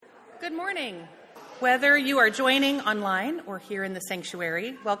Good morning. Whether you are joining online or here in the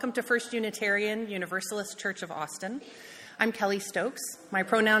sanctuary, welcome to First Unitarian Universalist Church of Austin. I'm Kelly Stokes. My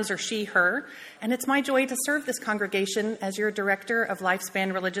pronouns are she, her, and it's my joy to serve this congregation as your Director of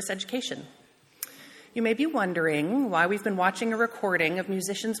Lifespan Religious Education. You may be wondering why we've been watching a recording of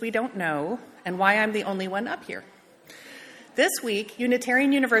musicians we don't know and why I'm the only one up here. This week,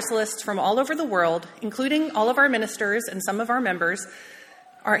 Unitarian Universalists from all over the world, including all of our ministers and some of our members,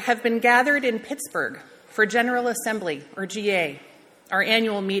 have been gathered in Pittsburgh for General Assembly, or GA, our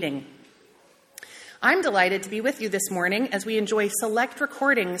annual meeting. I'm delighted to be with you this morning as we enjoy select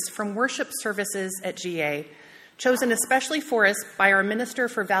recordings from worship services at GA, chosen especially for us by our Minister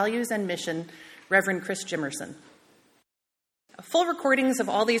for Values and Mission, Rev Chris Buice. Full recordings of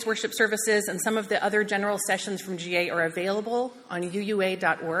all these worship services and some of the other general sessions from GA are available on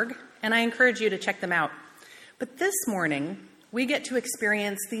uua.org, and I encourage you to check them out. But this morning, we get to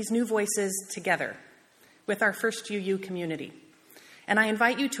experience these new voices together with our First UU community. And I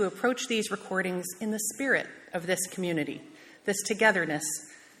invite you to approach these recordings in the spirit of this community, this togetherness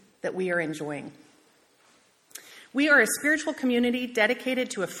that we are enjoying. We are a spiritual community dedicated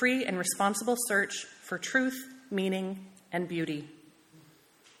to a free and responsible search for truth, meaning, and beauty.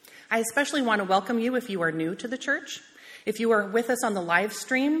 I especially want to welcome you if you are new to the church. If you are with us on the live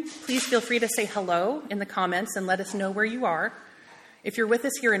stream, please feel free to say hello in the comments and let us know where you are. If you're with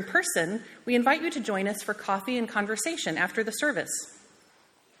us here in person, we invite you to join us for coffee and conversation after the service.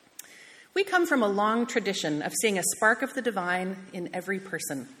 We come from a long tradition of seeing a spark of the divine in every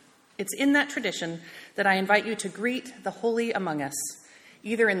person. It's in that tradition that I invite you to greet the holy among us,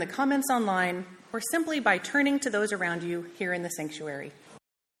 either in the comments online or simply by turning to those around you here in the sanctuary.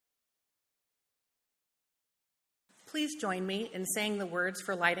 Please join me in saying the words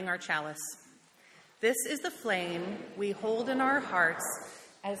for lighting our chalice. This is the flame we hold in our hearts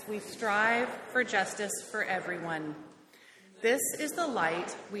as we strive for justice for everyone. This is the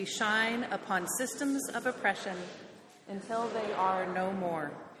light we shine upon systems of oppression until they are no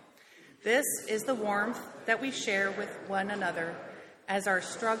more. This is the warmth that we share with one another as our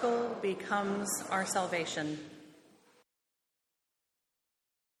struggle becomes our salvation.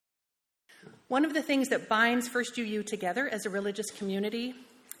 One of the things that binds First UU together as a religious community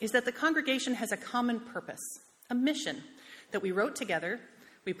is that the congregation has a common purpose, a mission that we wrote together,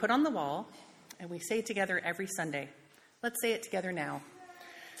 we put on the wall, and we say together every Sunday. Let's say it together now.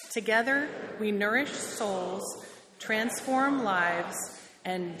 Together, we nourish souls, transform lives,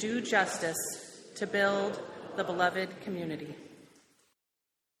 and do justice to build the beloved community.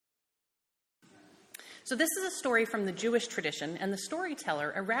 So this is a story from the Jewish tradition, and the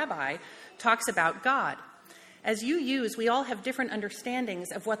storyteller, a rabbi, talks about God. As UUs, we all have different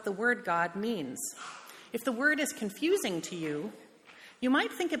understandings of what the word God means. If the word is confusing to you, you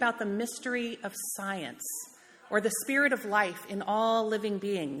might think about the mystery of science or the spirit of life in all living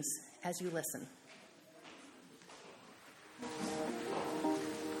beings as you listen.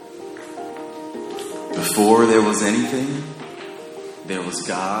 Before there was anything, there was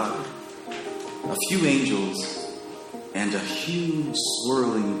God, a few angels, and a huge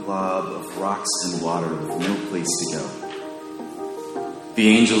swirling glob of rocks and water with no place to go. The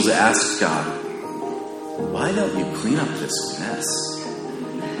angels asked God, "Why don't you clean up this mess?"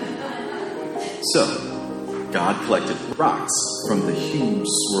 So, God collected rocks from the huge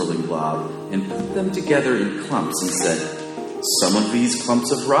swirling glob and put them together in clumps and said, "Some of these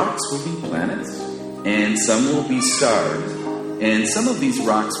clumps of rocks will be planets, and some will be stars, and some of these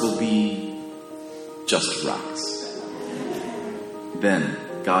rocks will be just rocks." Then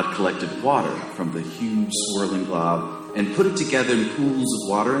God collected water from the huge swirling glob and put it together in pools of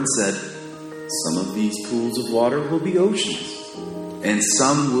water and said, "Some of these pools of water will be oceans, and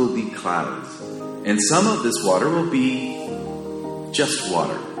some will be clouds, and some of this water will be just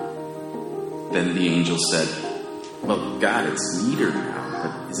water." Then the angel said, "Well, God, it's neater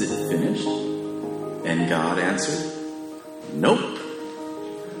now, but is it finished?" And God answered, "Nope."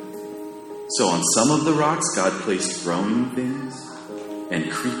 So on some of the rocks, God placed growing things and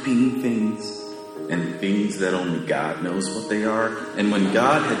creeping things and things that only God knows what they are. And when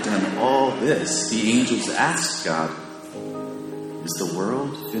God had done all this, the angels asked God, "Is the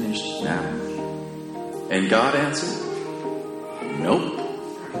world finished now?" And God answered, "Nope."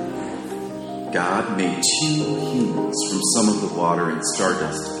 God made 2 humans from some of the water and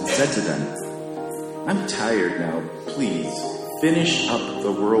stardust and said to them, "I'm tired now. Please finish up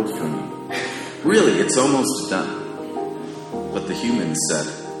the world for me. Really, it's almost done." But the humans said,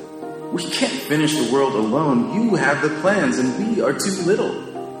 "We can't finish the world alone. You have the plans and we are too little."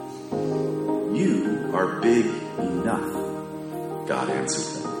 "You are big enough," God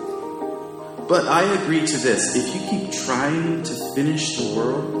answered them. But I agree to this. If you keep trying to finish the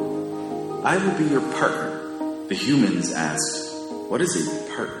world, I will be your partner. The humans asked, what is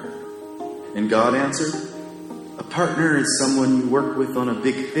a partner? And God answered, a partner is someone you work with on a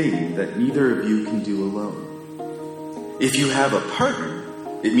big thing that neither of you can do alone. If you have a partner,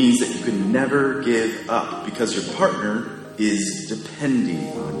 it means that you can never give up because your partner is depending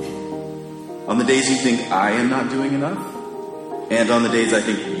on you. On the days you think I am not doing enough, and on the days I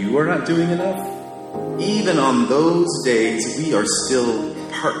think you are not doing enough, even on those days we are still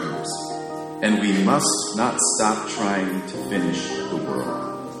partners, and we must not stop trying to finish the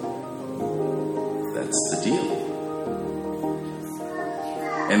world. That's the deal.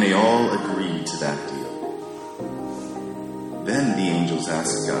 And they all agreed to that deal. Then the angels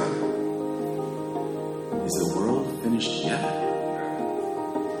asked God, is the world finished yet?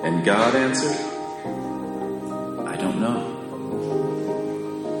 And God answered, I don't know.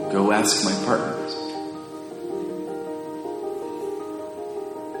 Go ask my partners.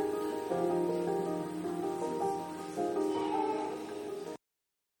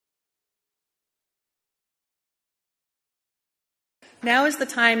 Now is the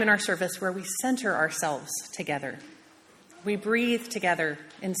time in our service where we center ourselves together. We breathe together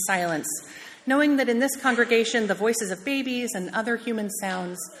in silence, knowing that in this congregation, the voices of babies and other human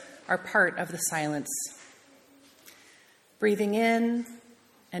sounds are part of the silence. Breathing in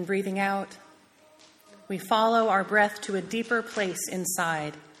and breathing out, we follow our breath to a deeper place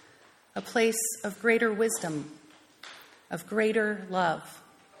inside, a place of greater wisdom, of greater love.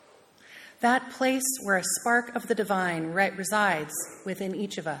 That place where a spark of the divine resides within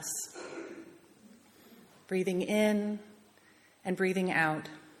each of us. Breathing in and breathing out.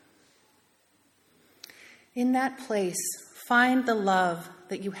 In that place, find the love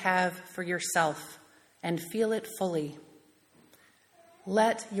that you have for yourself and feel it fully.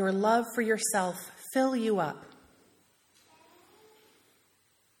 Let your love for yourself fill you up.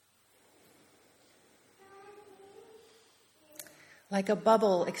 Like a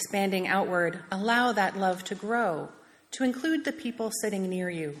bubble expanding outward, allow that love to grow, to include the people sitting near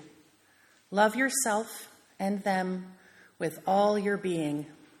you. Love yourself and them with all your being.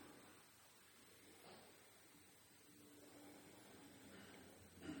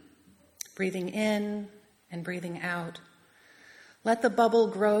 Breathing in and breathing out. Let the bubble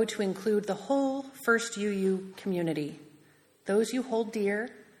grow to include the whole First UU community, those you hold dear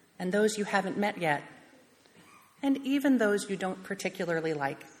and those you haven't met yet, and even those you don't particularly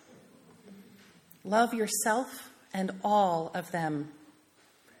like. Love yourself and all of them.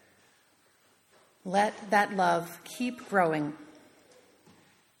 Let that love keep growing.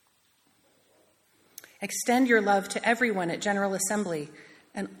 Extend your love to everyone at General Assembly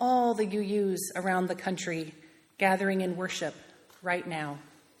and all the UUs around the country gathering in worship right now.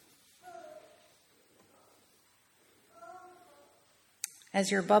 As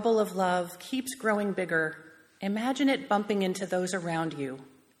your bubble of love keeps growing bigger, imagine it bumping into those around you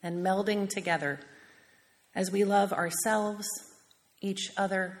and melding together as we love ourselves, each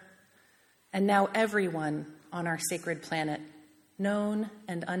other, and now everyone on our sacred planet, known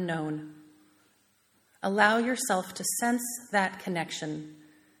and unknown. Allow yourself to sense that connection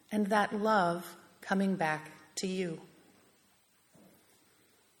and that love coming back to you.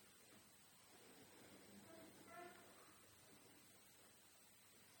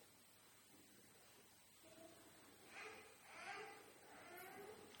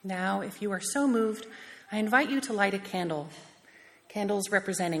 Now, if you are so moved, I invite you to light a candle. Candles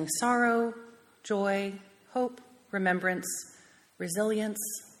representing sorrow, joy, hope, remembrance, resilience,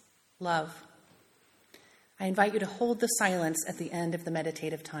 love. I invite you to hold the silence at the end of the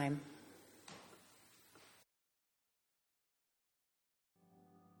meditative time.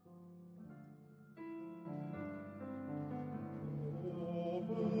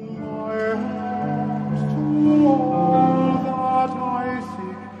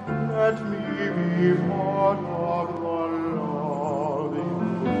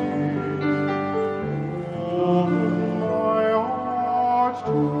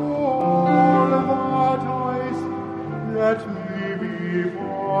 Let me be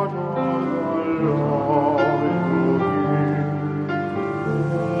part of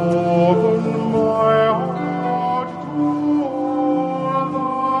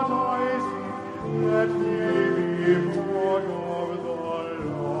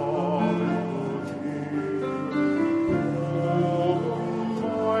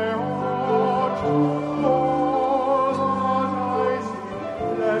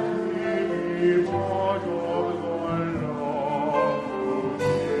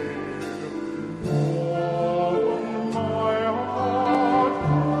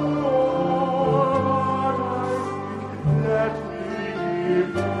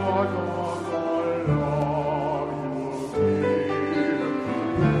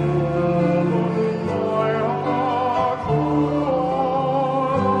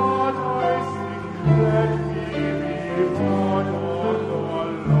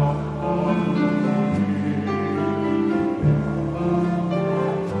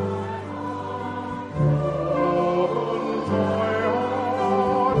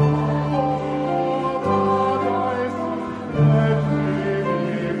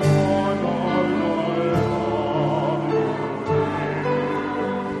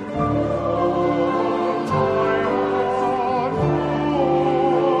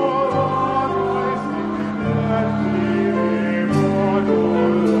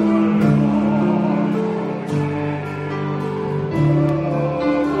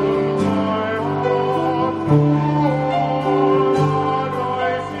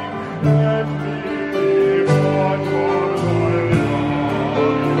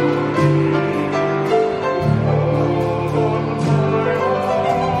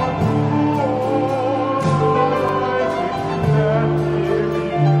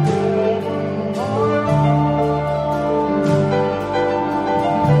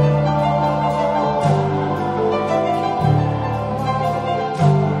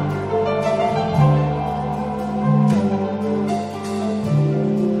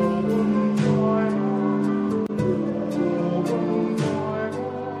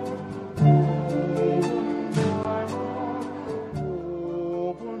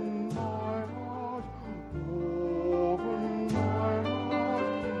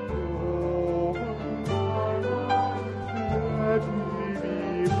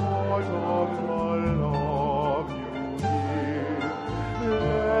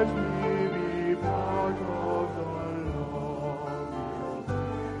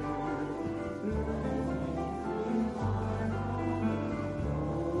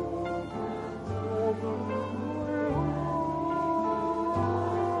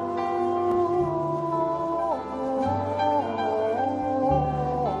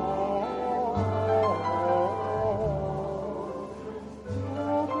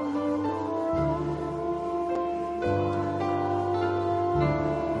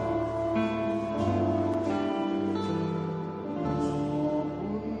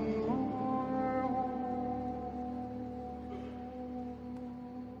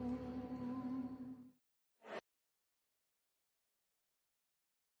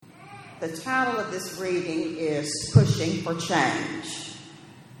The title of this reading is Pushing for Change.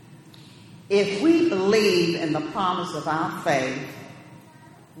 If we believe in the promise of our faith,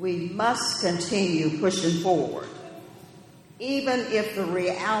 we must continue pushing forward, even if the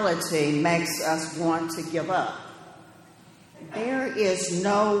reality makes us want to give up. There is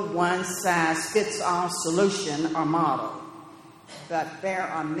no one-size-fits-all solution or model, but there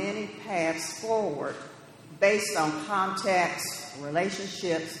are many paths forward based on context,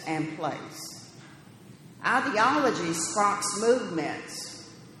 relationships, and place. Ideology sparks movements,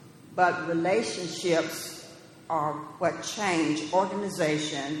 but relationships are what change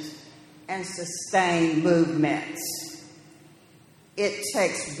organizations and sustain movements. It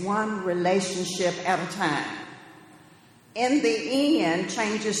takes one relationship at a time. In the end,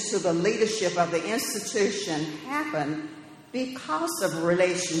 changes to the leadership of the institution happen because of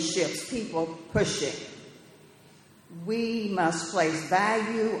relationships, people pushing. We must place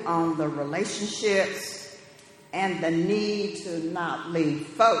value on the relationships and the need to not leave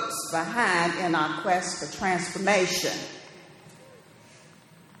folks behind in our quest for transformation.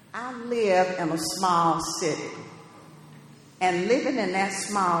 I live in a small city, and living in that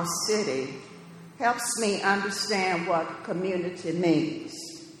small city helps me understand what community means.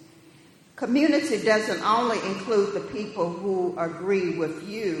 Community doesn't only include the people who agree with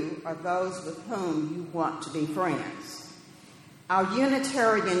you or those with whom you want to be friends. Our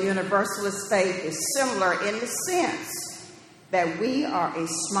Unitarian Universalist faith is similar in the sense that we are a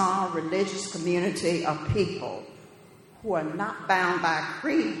small religious community of people who are not bound by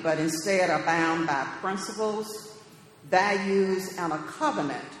creed, but instead are bound by principles, values, and a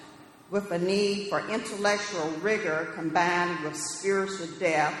covenant with a need for intellectual rigor combined with spiritual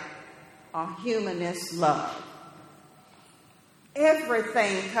depth or humanist love.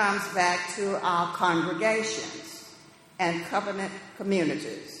 Everything comes back to our congregations and covenant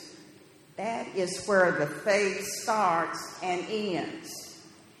communities. That is where the faith starts and ends.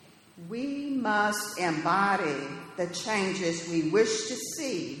 We must embody the changes we wish to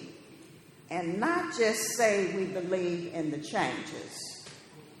see and not just say we believe in the changes.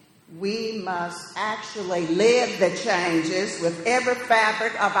 We must actually live the changes with every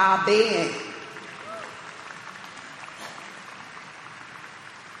fabric of our being.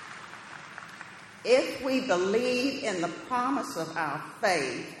 If we believe in the promise of our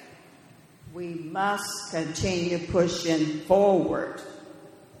faith, we must continue pushing forward.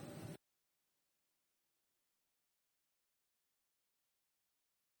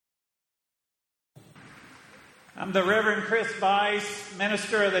 I'm the Rev Chris Buice,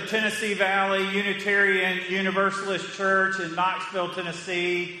 minister of the Tennessee Valley Unitarian Universalist Church in Knoxville,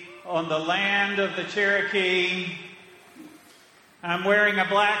 Tennessee, on the land of the Cherokee. I'm wearing a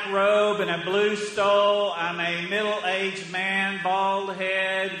black robe and a blue stole. I'm a middle-aged man, bald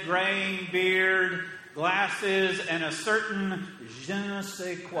head, graying beard, glasses, and a certain je ne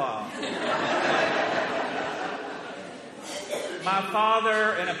sais quoi. My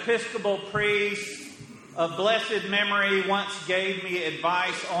father, an Episcopal priest of blessed memory, once gave me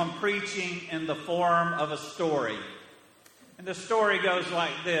advice on preaching in the form of a story. And the story goes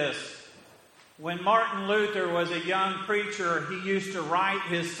like this. When Martin Luther was a young preacher, he used to write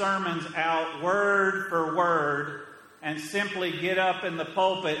his sermons out word for word and simply get up in the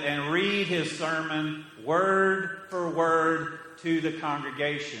pulpit and read his sermon word for word to the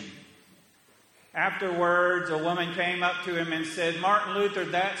congregation. Afterwards, a woman came up to him and said, "Martin Luther,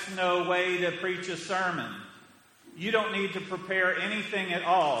 that's no way to preach a sermon. You don't need to prepare anything at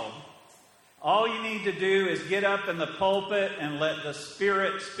all. All you need to do is get up in the pulpit and let the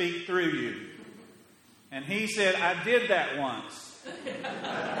Spirit speak through you." And he said, "I did that once.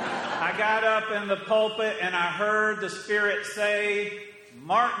 I got up in the pulpit and I heard the Spirit say,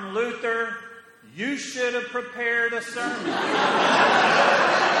 'Martin Luther, you should have prepared a sermon.'"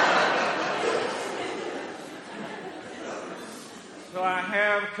 So I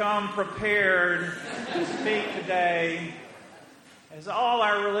have come prepared to speak today, as all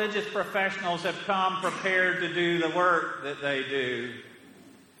our religious professionals have come prepared to do the work that they do.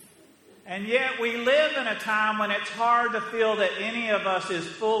 And yet we live in a time when it's hard to feel that any of us is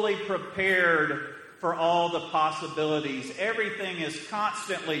fully prepared for all the possibilities. Everything is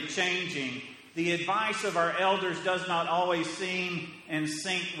constantly changing. The advice of our elders does not always seem in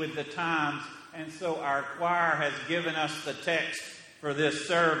sync with the times. And so our choir has given us the text for this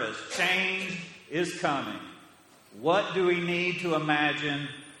service. Change is coming. What do we need to imagine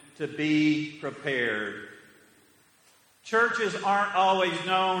to be prepared? Churches aren't always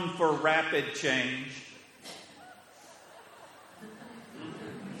known for rapid change.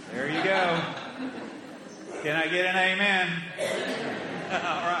 There you go. Can I get an amen?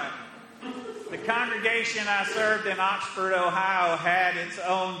 All right. The congregation I served in Oxford, Ohio, had its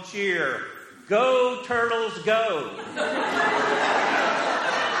own cheer. Go, Turtles, go!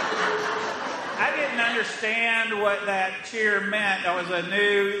 I didn't understand what that cheer meant. I was a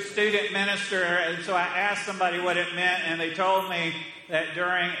new student minister, and so I asked somebody what it meant, and they told me that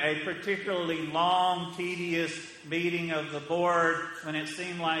during a particularly long, tedious meeting of the board, when it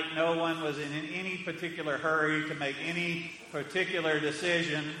seemed like no one was in any particular hurry to make any particular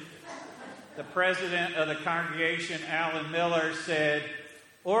decision, the president of the congregation, Alan Miller, said,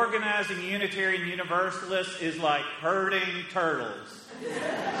 "Organizing Unitarian Universalists is like herding turtles."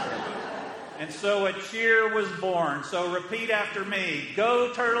 And so a cheer was born. So repeat after me.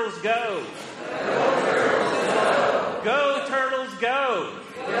 Go, Turtles, go. Go, Turtles, go. Go, Turtles, go.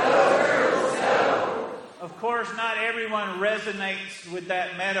 Go, Turtles, go. Of course, not everyone resonates with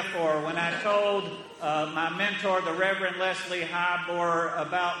that metaphor. When I told my mentor, the Reverend Leslie Highbore,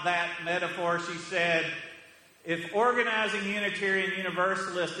 about that metaphor, she said, if organizing Unitarian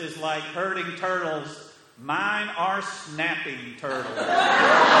Universalists is like herding turtles, mine are snapping turtles.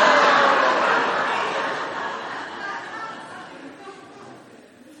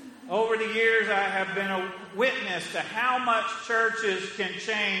 Over the years, I have been a witness to how much churches can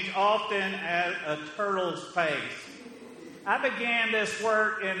change, often at a turtle's pace. I began this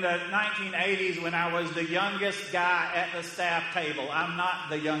work in the 1980s when I was the youngest guy at the staff table. I'm not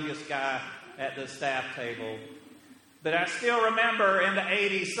the youngest guy at the staff table. But I still remember in the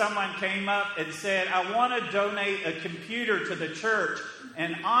 80s, someone came up and said, I want to donate a computer to the church.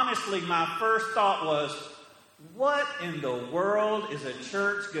 And honestly, my first thought was, what in the world is a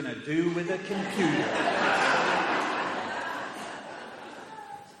church going to do with a computer?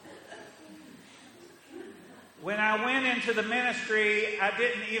 When I went into the ministry, I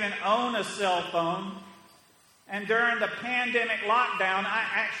didn't even own a cell phone. And during the pandemic lockdown, I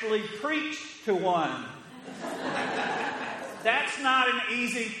actually preached to one. That's not an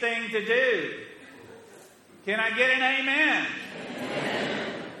easy thing to do. Can I get an amen? Amen.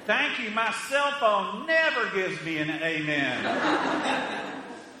 Thank you. My cell phone never gives me an amen.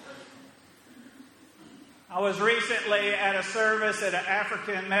 I was recently at a service at an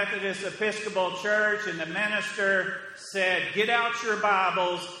African Methodist Episcopal church, and the minister said, get out your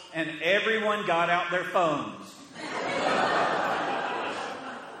Bibles, and everyone got out their phones.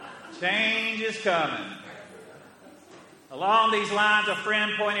 Change is coming. Along these lines, a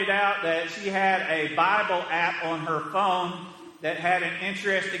friend pointed out that she had a Bible app on her phone that had an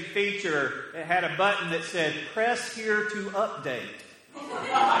interesting feature. It had a button that said, press here to update.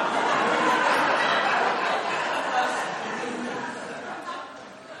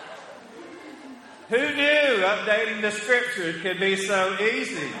 Who knew updating the scripture could be so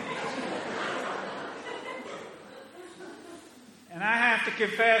easy? And I have to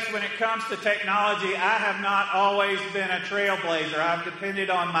confess, when it comes to technology, I have not always been a trailblazer. I've depended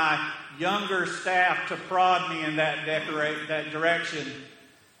on my younger staff to prod me in that direction.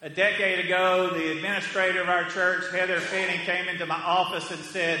 A decade ago, the administrator of our church, Heather Finney, came into my office and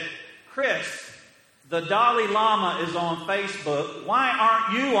said, Chris, the Dalai Lama is on Facebook. Why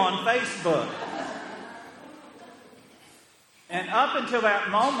aren't you on Facebook? And up until that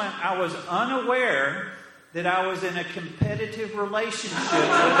moment, I was unaware that I was in a competitive relationship with the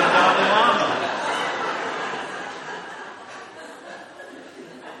Dalai Lama.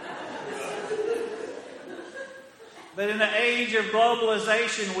 But in the age of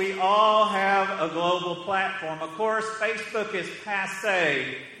globalization, we all have a global platform. Of course, Facebook is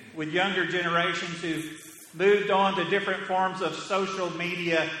passé with younger generations who've moved on to different forms of social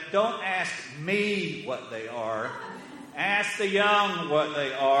media. Don't ask me what they are. Ask the young what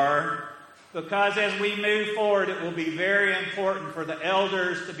they are. Because as we move forward, it will be very important for the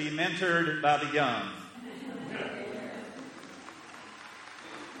elders to be mentored by the young.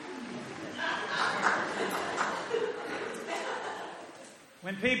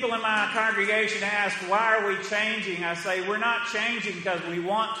 When people in my congregation ask, why are we changing? I say, we're not changing because we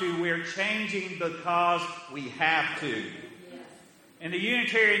want to. We're changing because we have to. In the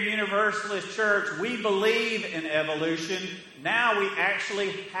Unitarian Universalist Church, we believe in evolution. Now we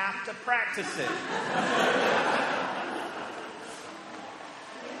actually have to practice it.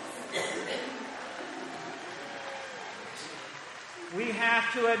 We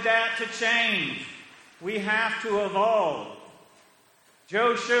have to adapt to change. We have to evolve.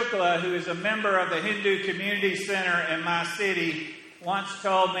 Joe Shukla, who is a member of the Hindu Community Center in my city, once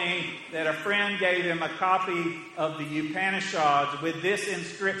told me that a friend gave him a copy of the Upanishads with this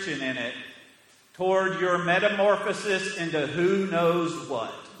inscription in it: toward your metamorphosis into who knows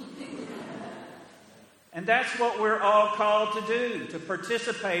what. And that's what we're all called to do, to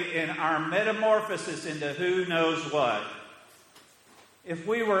participate in our metamorphosis into who knows what. If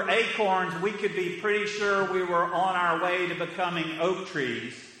we were acorns, we could be pretty sure we were on our way to becoming oak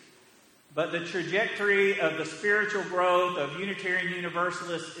trees. But the trajectory of the spiritual growth of Unitarian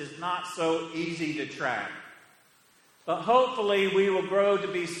Universalists is not so easy to track. But hopefully we will grow to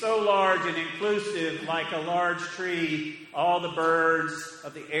be so large and inclusive, like a large tree, all the birds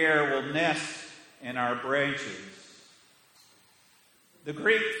of the air will nest in our branches. The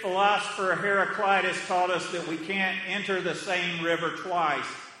Greek philosopher Heraclitus taught us that we can't enter the same river twice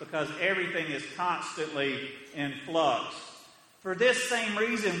because everything is constantly in flux. For this same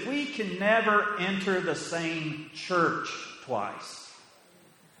reason, we can never enter the same church twice.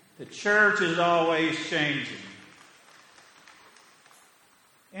 The church is always changing.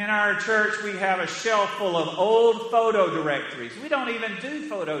 In our church, we have a shelf full of old photo directories. We don't even do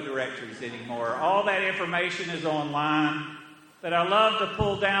photo directories anymore. All that information is online. But I love to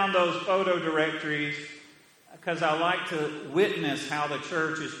pull down those photo directories because I like to witness how the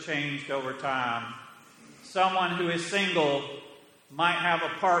church has changed over time. Someone who is single might have a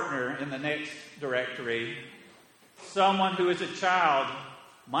partner in the next directory. Someone who is a child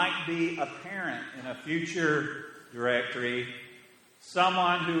might be a parent in a future directory.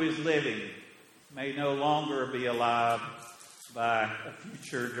 Someone who is living may no longer be alive by a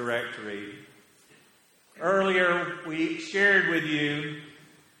future directory. Earlier, we shared with you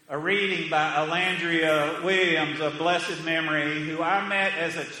a reading by Alandria Williams of blessed memory, who I met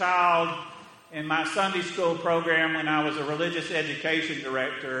as a child in my Sunday school program when I was a religious education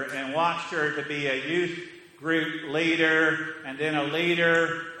director, and watched her to be a youth group leader, and then a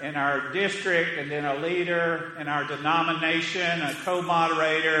leader in our district, and then a leader in our denomination, a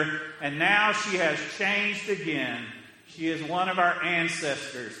co-moderator, and now she has changed again. She is one of our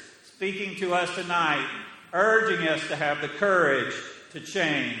ancestors, speaking to us tonight, urging us to have the courage to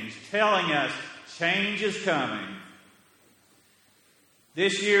change, telling us change is coming.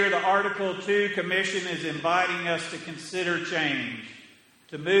 This year, the Article 2 Commission is inviting us to consider change,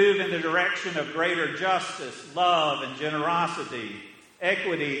 to move in the direction of greater justice, love, and generosity,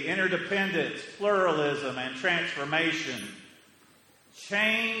 equity, interdependence, pluralism, and transformation.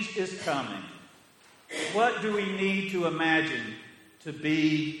 Change is coming. What do we need to imagine to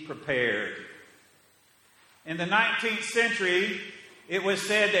be prepared? In the 19th century, it was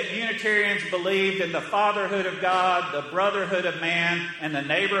said that Unitarians believed in the fatherhood of God, the brotherhood of man, and the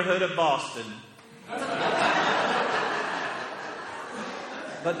neighborhood of Boston.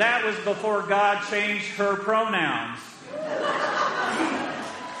 But that was before God changed her pronouns.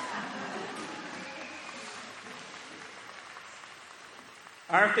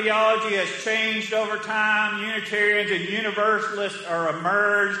 Our theology has changed over time. Unitarians and Universalists are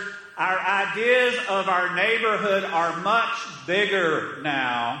emerged. Our ideas of our neighborhood are much bigger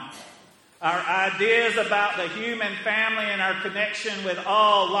now. Our ideas about the human family and our connection with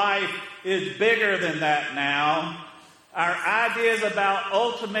all life is bigger than that now. Our ideas about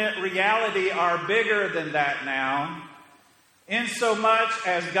ultimate reality are bigger than that now. Insomuch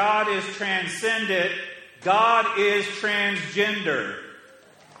as God is transcendent, God is transgender.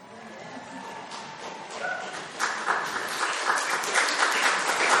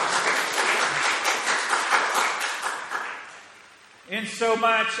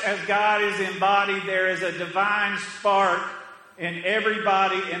 Insomuch as God is embodied, there is a divine spark in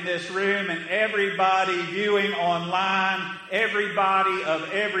everybody in this room and everybody viewing online, everybody of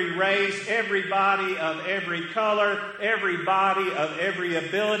every race, everybody of every color, everybody of every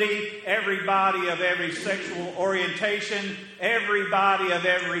ability, everybody of every sexual orientation, everybody of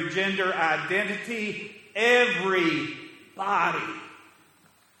every gender identity, everybody.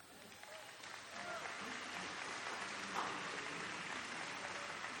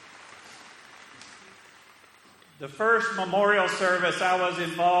 The first memorial service I was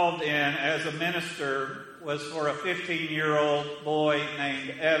involved in as a minister was for a 15-year-old boy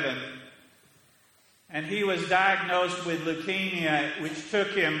named Evan. And he was diagnosed with leukemia, which took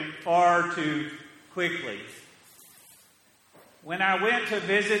him far too quickly. When I went to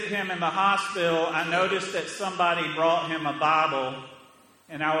visit him in the hospital, I noticed that somebody brought him a Bible.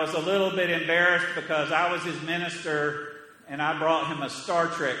 And I was a little bit embarrassed because I was his minister and I brought him a Star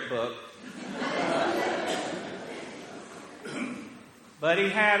Trek book. But he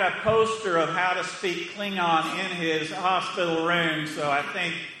had a poster of how to speak Klingon in his hospital room, so I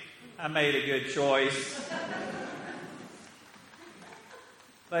think I made a good choice.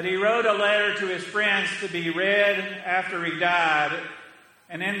 But he wrote a letter to his friends to be read after he died,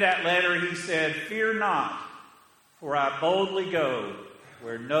 and in that letter he said, "Fear not, for I boldly go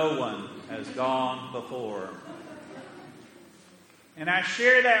where no one has gone before. And I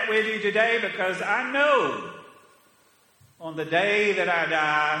share that with you today because I know on the day that I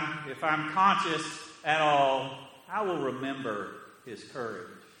die, if I'm conscious at all, I will remember his courage.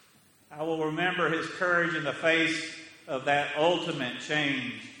 I will remember his courage in the face of that ultimate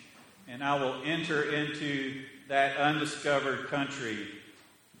change, and I will enter into that undiscovered country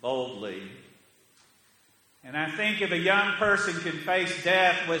boldly. And I think if a young person can face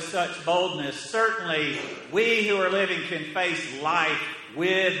death with such boldness, certainly we who are living can face life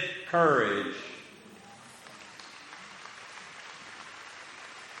with courage.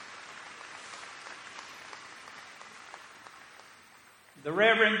 The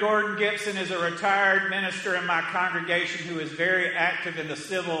Reverend Gordon Gibson is a retired minister in my congregation who is very active in the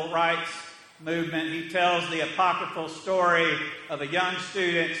civil rights movement. He tells the apocryphal story of a young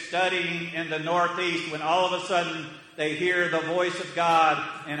student studying in the Northeast when all of a sudden they hear the voice of God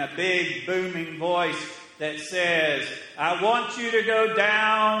in a big booming voice that says, "I want you to go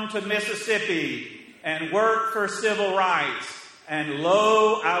down to Mississippi and work for civil rights, and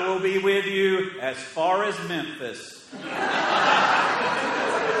lo, I will be with you as far as Memphis."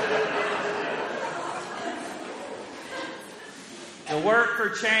 The work for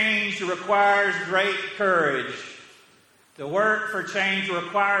change requires great courage. The work for change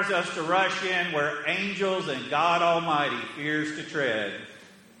requires us to rush in where angels and God Almighty fears to tread.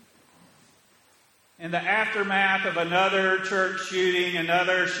 In the aftermath of another church shooting,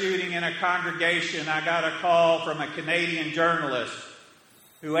 another shooting in a congregation, I got a call from a Canadian journalist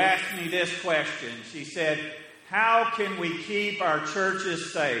who asked me this question. She said, "How can we keep our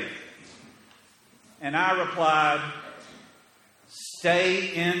churches safe?" And I replied, "Stay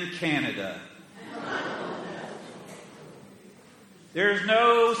in Canada." There's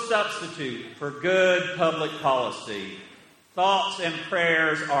no substitute for good public policy. Thoughts and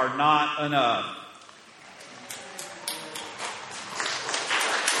prayers are not enough.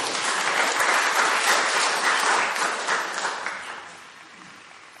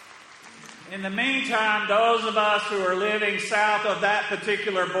 In the meantime, those of us who are living south of that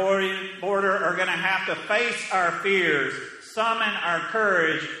particular border are going to have to face our fears, summon our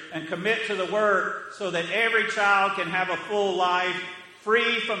courage, and commit to the work so that every child can have a full life,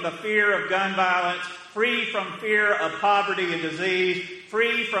 free from the fear of gun violence, free from fear of poverty and disease,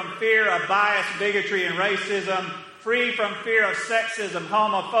 free from fear of bias, bigotry, and racism, free from fear of sexism,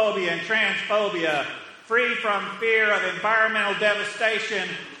 homophobia, and transphobia, free from fear of environmental devastation,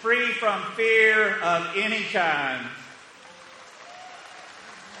 free from fear of any kind.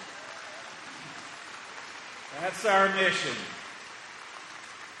 That's our mission.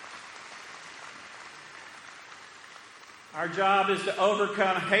 Our job is to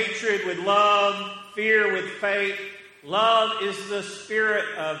overcome hatred with love, fear with faith. Love is the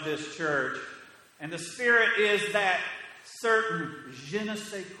spirit of this church. And the spirit is that certain je ne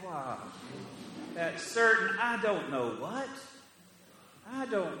sais quoi. That certain I don't know what. I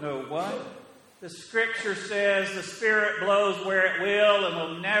don't know what. The scripture says the Spirit blows where it will and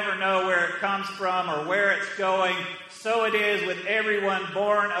we'll never know where it comes from or where it's going. So it is with everyone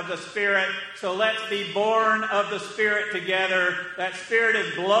born of the Spirit. So let's be born of the Spirit together. That Spirit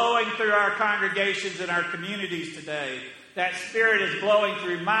is blowing through our congregations and our communities today. That Spirit is blowing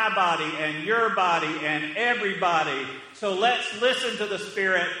through my body and your body and everybody. So let's listen to the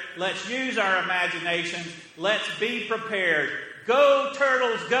Spirit. Let's use our imaginations. Let's be prepared. Go,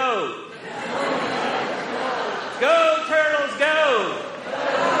 turtles, go! Go, turtles, go!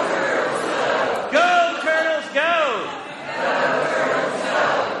 Go, turtles, go!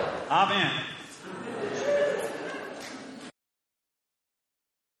 Amen.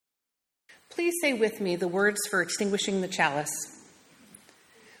 Please say with me the words for extinguishing the chalice.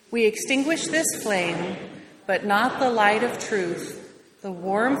 We extinguish this flame, but not the light of truth, the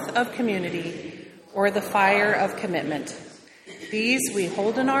warmth of community, or the fire of commitment. These we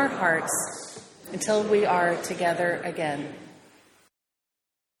hold in our hearts until we are together again.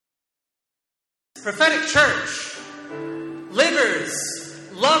 Prophetic Church,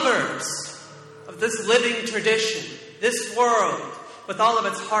 livers, lovers of this living tradition, this world with all of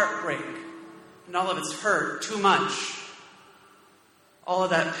its heartbreak and all of its hurt, too much. All of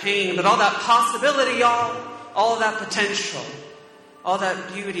that pain, but all that possibility, y'all, all of that potential, all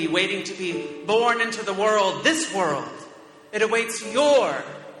that beauty waiting to be born into the world, this world. It awaits your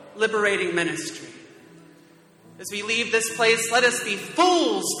liberating ministry. As we leave this place, let us be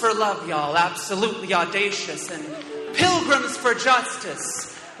fools for love, y'all, absolutely audacious, and pilgrims for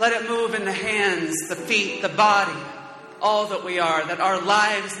justice. Let it move in the hands, the feet, the body, all that we are, that our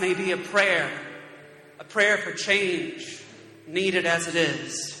lives may be a prayer for change, needed as it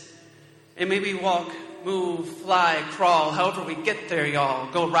is. And may we walk, move, fly, crawl, however we get there,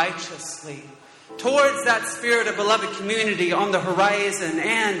 y'all, go righteously towards that spirit of beloved community on the horizon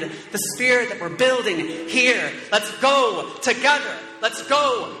and the spirit that we're building here. Let's go together. Let's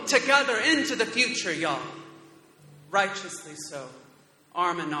go together into the future, y'all. Righteously so,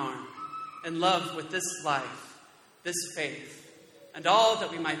 arm in arm, in love with this life, this faith, and all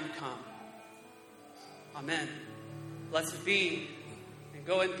that we might become. Amen. Blessed be, and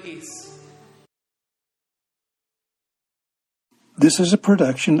go in peace. This is a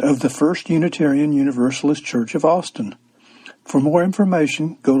production of the First Unitarian Universalist Church of Austin. For more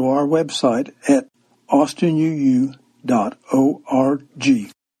information, go to our website at austinuu.org.